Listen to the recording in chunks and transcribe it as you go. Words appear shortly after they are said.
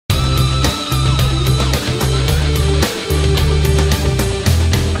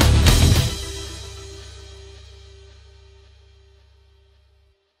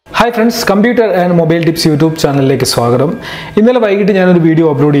Hi friends, Computer and Mobile Tips YouTube channel like Swagaram. ഇന്നലെ വൈകിട്ട് ഞാൻ ഒരു വീഡിയോ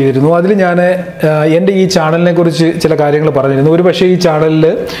അപ്ലോഡ് ചെയ്തിരുന്നു. അതിൽ ഞാൻ എൻ്റെ ഈ ചാനലിനെ കുറിച്ച് ചില കാര്യങ്ങൾ പറഞ്ഞിരുന്നു. ഒരുപക്ഷേ ഈ ചാനലിൽ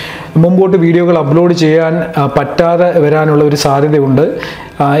മുമ്പോട്ട് വീഡിയോകൾ അപ്ലോഡ് ചെയ്യാൻ പറ്റാതെ വരാനുള്ള ഒരു സാധ്യതയുണ്ട്.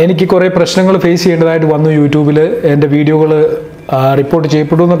 എനിക്ക് കുറേ പ്രശ്നങ്ങൾ ഫേസ് ചെയ്യേണ്ടതായിട്ട് വന്നു യൂട്യൂബിൽ. എൻ്റെ വീഡിയോകൾ റിപ്പോർട്ട്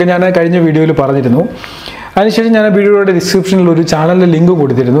ചെയ്യപ്പെട്ടു എന്നൊക്കെ ഞാൻ കഴിഞ്ഞ വീഡിയോയിൽ പറഞ്ഞിരുന്നു. അതിനുശേഷം ഞാൻ വീഡിയോയുടെ ഡിസ്ക്രിപ്ഷനിൽ ഒരു ചാനലിൻ്റെ ലിങ്ക്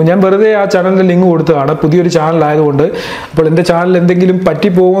കൊടുത്തിരുന്നു. ഞാൻ വെറുതെ ആ ചാനലിൻ്റെ ലിങ്ക് കൊടുത്തതാണ്, പുതിയൊരു ചാനലായതുകൊണ്ട്. അപ്പോൾ എൻ്റെ ചാനൽ എന്തെങ്കിലും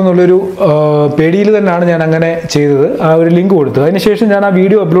പറ്റിപ്പോകുമെന്നുള്ളൊരു പേടിയിൽ തന്നെയാണ് ഞാൻ അങ്ങനെ ചെയ്തത്, ആ ഒരു ലിങ്ക് കൊടുത്തത്. അതിനുശേഷം ഞാൻ ആ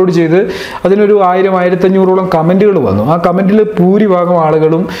വീഡിയോ അപ്ലോഡ് ചെയ്ത് അതിനൊരു 1000-1500ഓളം കമൻറ്റുകൾ വന്നു. ആ കമൻറ്റിൽ ഭൂരിഭാഗം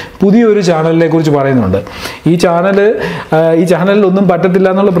ആളുകളും പുതിയൊരു ചാനലിനെ കുറിച്ച് പറയുന്നുണ്ട്. ഈ ചാനലിൽ ഒന്നും പറ്റത്തില്ല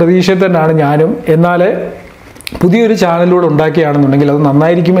എന്നുള്ള പ്രതീക്ഷയിൽ തന്നെയാണ് ഞാനും. എന്നാൽ പുതിയൊരു ചാനലിലൂടെ ഉണ്ടാക്കിയാണെന്നുണ്ടെങ്കിൽ അത്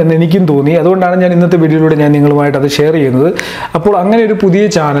നന്നായിരിക്കും എന്ന് എനിക്കും തോന്നി. അതുകൊണ്ടാണ് ഞാൻ ഇന്നത്തെ വീഡിയോയിലൂടെ ഞാൻ നിങ്ങളുമായിട്ട് അത് ഷെയർ ചെയ്യുന്നത്. അപ്പോൾ അങ്ങനെ ഒരു പുതിയ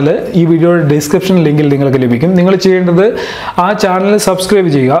ചാനൽ ഈ വീഡിയോയുടെ ഡിസ്ക്രിപ്ഷൻ ലിങ്കിൽ നിങ്ങൾക്ക് ലഭിക്കും. നിങ്ങൾ ചെയ്യേണ്ടത് ആ ചാനൽ സബ്സ്ക്രൈബ്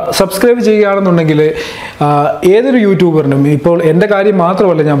ചെയ്യുക. സബ്സ്ക്രൈബ് ചെയ്യുകയാണെന്നുണ്ടെങ്കിൽ ഏതൊരു യൂട്യൂബറിനും, ഇപ്പോൾ എൻ്റെ കാര്യം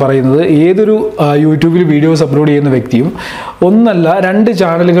മാത്രമല്ല ഞാൻ പറയുന്നത്, ഏതൊരു യൂട്യൂബിൽ വീഡിയോസ് അപ്ലോഡ് ചെയ്യുന്ന വ്യക്തിയും ഒന്നല്ല 2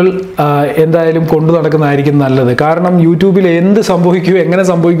 ചാനലുകൾ എന്തായാലും കൊണ്ടു നടക്കുന്നതായിരിക്കും നല്ലത്. കാരണം യൂട്യൂബിൽ എന്ത് സംഭവിക്കുമോ എങ്ങനെ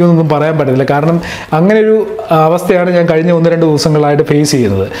സംഭവിക്കുമെന്നൊന്നും പറയാൻ പറ്റത്തില്ല. കാരണം അങ്ങനെയൊരു അവസ്ഥയാണ് ഞാൻ കഴിഞ്ഞ 1-2 ദിവസങ്ങളായിട്ട് ഫേസ്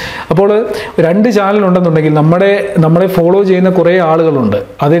ചെയ്യുന്നത്. അപ്പോൾ 2 ചാനൽ ഉണ്ടെന്നുണ്ടെങ്കിൽ നമ്മളെ ഫോളോ ചെയ്യുന്ന കുറേ ആളുകളുണ്ട്.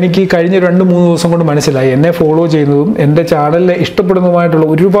 അതെനിക്ക് കഴിഞ്ഞ 2-3 ദിവസം കൊണ്ട് മനസ്സിലായി. എന്നെ ഫോളോ ചെയ്യുന്നതും എൻ്റെ ചാനലിനെ ഇഷ്ടപ്പെടുന്നതുമായിട്ടുള്ള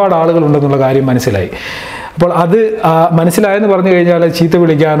ഒരുപാട് ആളുകളുണ്ടെന്നുള്ള കാര്യം മനസ്സിലായി. അപ്പോൾ അത് മനസ്സിലായെന്ന് പറഞ്ഞു കഴിഞ്ഞാൽ ചീത്ത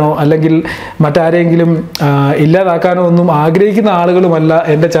വിളിക്കാനോ അല്ലെങ്കിൽ മറ്റാരെങ്കിലും ഇല്ലാതാക്കാനോ ഒന്നും ആഗ്രഹിക്കുന്ന ആളുകളുമല്ല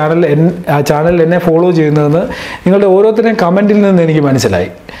എൻ്റെ ചാനലിൽ എന്നെ ഫോളോ ചെയ്യുന്നതെന്ന് നിങ്ങളുടെ ഓരോരുത്തരുടെയും കമൻറ്റിൽ നിന്ന് എനിക്ക് മനസ്സിലായി.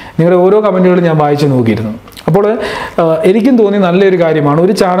 നിങ്ങളുടെ ഓരോ കമൻറ്റുകളും ഞാൻ വായിച്ചു നോക്കിയിരുന്നു. അപ്പോൾ എനിക്കും തോന്നി നല്ലൊരു കാര്യമാണ്.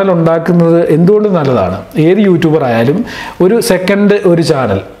 ഒരു ചാനൽ ഉണ്ടാക്കുന്നത് എന്തുകൊണ്ടും നല്ലതാണ്. ഏത് യൂട്യൂബർ ആയാലും ഒരു സെക്കൻഡ് ഒരു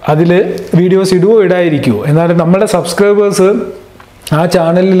ചാനൽ, അതിൽ വീഡിയോസ് ഇടുവോ ഇടാതിരിക്കുമോ, എന്നാലും നമ്മുടെ സബ്സ്ക്രൈബേഴ്സ് ആ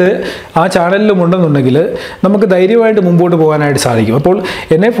ചാനലിലും ഉണ്ടെന്നുണ്ടെങ്കിൽ നമുക്ക് ധൈര്യമായിട്ട് മുമ്പോട്ട് പോകാനായിട്ട് സാധിക്കും. അപ്പോൾ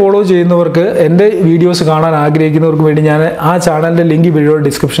എന്നെ ഫോളോ ചെയ്യുന്നവർക്ക്, എൻ്റെ വീഡിയോസ് കാണാൻ ആഗ്രഹിക്കുന്നവർക്ക് വേണ്ടി ഞാൻ ആ ചാനലിൻ്റെ ലിങ്ക് വീഡിയോ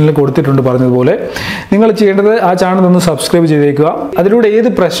ഡിസ്ക്രിപ്ഷനിൽ കൊടുത്തിട്ടുണ്ട്. പറഞ്ഞതുപോലെ നിങ്ങൾ ചെയ്യേണ്ടത് ആ ചാനൽ ഒന്ന് സബ്സ്ക്രൈബ് ചെയ്തേക്കുക. അതിലൂടെ ഏത്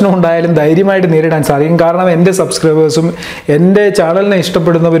പ്രശ്നം ഉണ്ടായാലും ധൈര്യമായിട്ട് നേരിടാൻ സാധിക്കും. കാരണം എൻ്റെ സബ്സ്ക്രൈബേഴ്സും എൻ്റെ ചാനലിനെ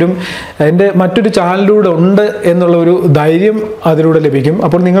ഇഷ്ടപ്പെടുന്നവരും എൻ്റെ മറ്റൊരു ചാനലിലൂടെ ഉണ്ട് എന്നുള്ളൊരു ധൈര്യം അതിലൂടെ ലഭിക്കും.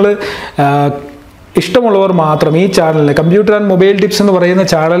 അപ്പോൾ നിങ്ങൾ ഇഷ്ടമുള്ളവർ മാത്രം ഈ ചാനലിനെ, കമ്പ്യൂട്ടർ ആൻഡ് മൊബൈൽ ടിപ്സ് എന്ന് പറയുന്ന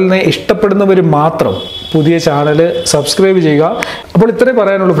ചാനലിനെ ഇഷ്ടപ്പെടുന്നവർ മാത്രം പുതിയ ചാനൽ സബ്സ്ക്രൈബ് ചെയ്യുക. അപ്പോൾ ഇത്രേ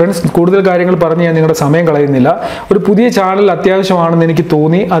പറയാനുള്ളൂ ഫ്രണ്ട്സ്. കൂടുതൽ കാര്യങ്ങൾ പറഞ്ഞ് ഞാൻ നിങ്ങളുടെ സമയം കളയുന്നില്ല. ഒരു പുതിയ ചാനൽ അത്യാവശ്യമാണെന്ന് എനിക്ക്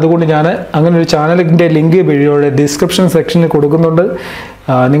തോന്നി. അതുകൊണ്ട് ഞാൻ അങ്ങനെ ഒരു ചാനലിൻ്റെ ലിങ്ക് വീഡിയോയുടെ ഡിസ്ക്രിപ്ഷൻ സെക്ഷനിൽ കൊടുക്കുന്നുണ്ട്.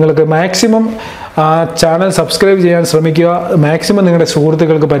 നിങ്ങൾക്ക് മാക്സിമം ചാനൽ സബ്സ്ക്രൈബ് ചെയ്യാൻ ശ്രമിക്കുക. മാക്സിമം നിങ്ങളുടെ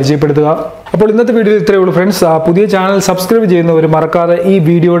സുഹൃത്തുക്കൾക്ക് പരിചയപ്പെടുത്തുക. അപ്പോൾ ഇന്നത്തെ വീഡിയോയിൽ ഇത്രയേ ഉള്ളൂ ഫ്രണ്ട്സ്. പുതിയ ചാനൽ സബ്സ്ക്രൈബ് ചെയ്യുന്നവർ മറക്കാതെ ഈ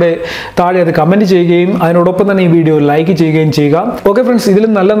വീഡിയോയുടെ താഴെ അത് കമൻറ്റ് ചെയ്യുകയും അതിനോടൊപ്പം തന്നെ ഈ വീഡിയോ ലൈക്ക് ചെയ്യുകയും ചെയ്യുക. ഓക്കെ ഫ്രണ്ട്സ്,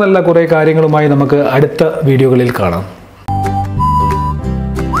 ഇതിലും നല്ല കുറേ കാര്യങ്ങളുമായി നമുക്ക് അടുത്ത വീഡിയോകളിൽ കാണാം.